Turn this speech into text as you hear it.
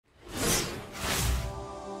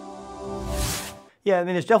Yeah, I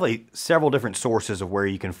mean, there's definitely several different sources of where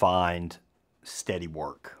you can find steady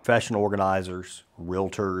work. Professional organizers,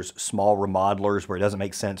 realtors, small remodelers where it doesn't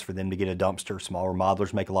make sense for them to get a dumpster. Small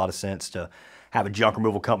remodelers make a lot of sense to have a junk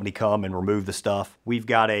removal company come and remove the stuff. We've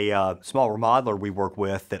got a small remodeler we work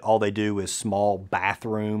with that all they do is small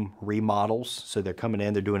bathroom remodels. So they're coming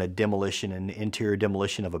in, they're doing a demolition, an interior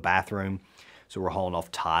demolition of a bathroom. So we're hauling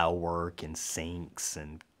off tile work and sinks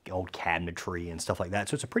and old cabinetry and stuff like that.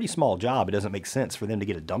 So it's a pretty small job. It doesn't make sense for them to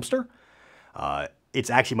get a dumpster. It's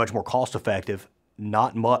actually much more cost effective,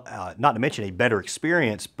 not to mention a better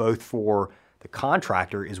experience both for the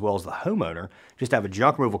contractor as well as the homeowner. Just have a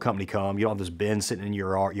junk removal company come. You don't have this bin sitting in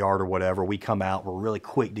your yard or whatever. We come out, we're really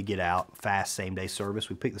quick to get out, fast same day service.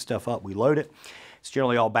 We pick the stuff up, we load it. It's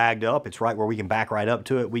generally all bagged up. It's right where we can back right up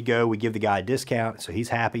to it. We go, we give the guy a discount, so he's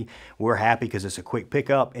happy. We're happy because it's a quick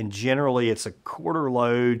pickup, and generally it's a quarter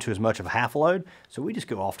load to as much of a half a load. So we just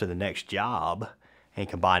go off to the next job and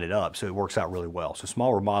combine it up. So it works out really well. So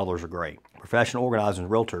small remodelers are great. Professional organizers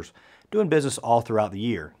and realtors doing business all throughout the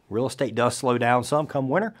year. Real estate does slow down some come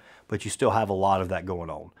winter, but you still have a lot of that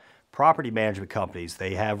going on. Property management companies,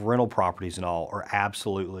 they have rental properties and all, are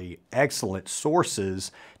absolutely excellent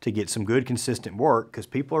sources to get some good consistent work because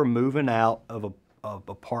people are moving out of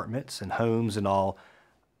apartments and homes and all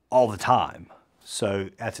the time. So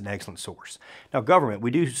that's an excellent source. Now government, we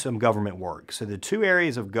do some government work. So the two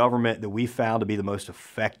areas of government that we found to be the most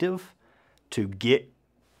effective to get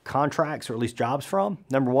contracts or at least jobs from,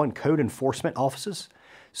 number one, code enforcement offices.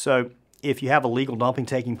 So if you have illegal dumping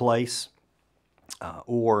taking place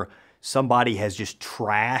or somebody has just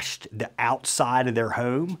trashed the outside of their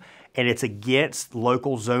home and it's against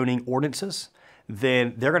local zoning ordinances,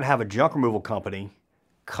 then they're going to have a junk removal company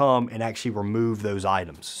come and actually remove those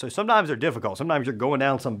items. So sometimes they're difficult. Sometimes you're going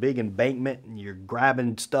down some big embankment and you're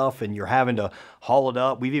grabbing stuff and you're having to haul it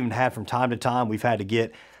up. We've even had from time to time, we've had to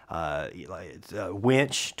get a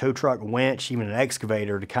winch, tow truck winch, even an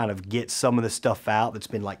excavator to kind of get some of the stuff out that's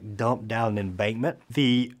been like dumped down an embankment.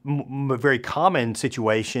 The very common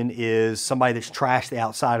situation is somebody that's trashed the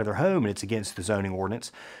outside of their home and it's against the zoning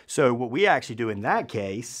ordinance. So what we actually do in that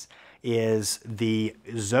case is the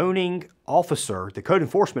zoning officer, the code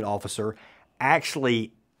enforcement officer,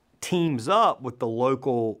 actually teams up with the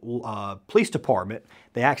local police department.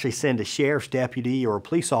 They actually send a sheriff's deputy or a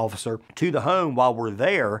police officer to the home while we're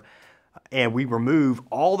there, and we remove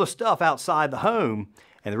all the stuff outside the home.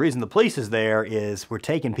 And the reason the police is there is we're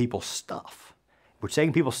taking people's stuff. We're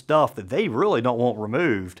taking people's stuff that they really don't want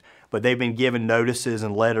removed, but they've been given notices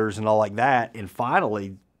and letters and all like that, and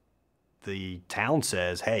finally the town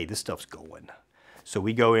says, hey, this stuff's going. So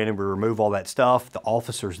we go in and we remove all that stuff. The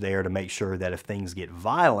officer's there to make sure that if things get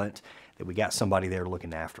violent, that we got somebody there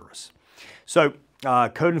looking after us. So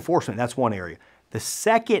code enforcement, that's one area. The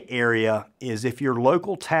second area is if your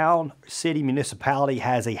local town, city, municipality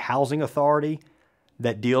has a housing authority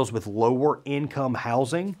that deals with lower income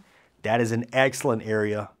housing, that is an excellent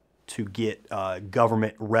area to get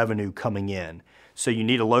government revenue coming in. So you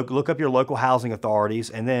need to look up your local housing authorities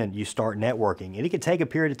and then you start networking. And it can take a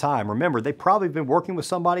period of time. Remember, they've probably been working with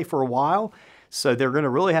somebody for a while, so they're going to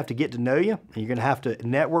really have to get to know you. And you're going to have to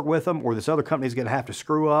network with them, or this other company is going to have to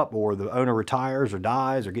screw up, or the owner retires or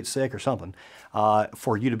dies or gets sick or something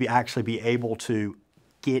for you to actually be able to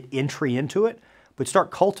get entry into it. But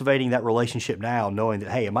start cultivating that relationship now, knowing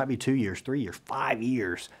that, hey, it might be 2 years, 3 years, 5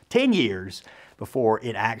 years, 10 years before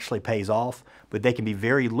it actually pays off. But they can be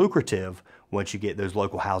very lucrative once you get those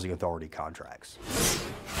local housing authority contracts.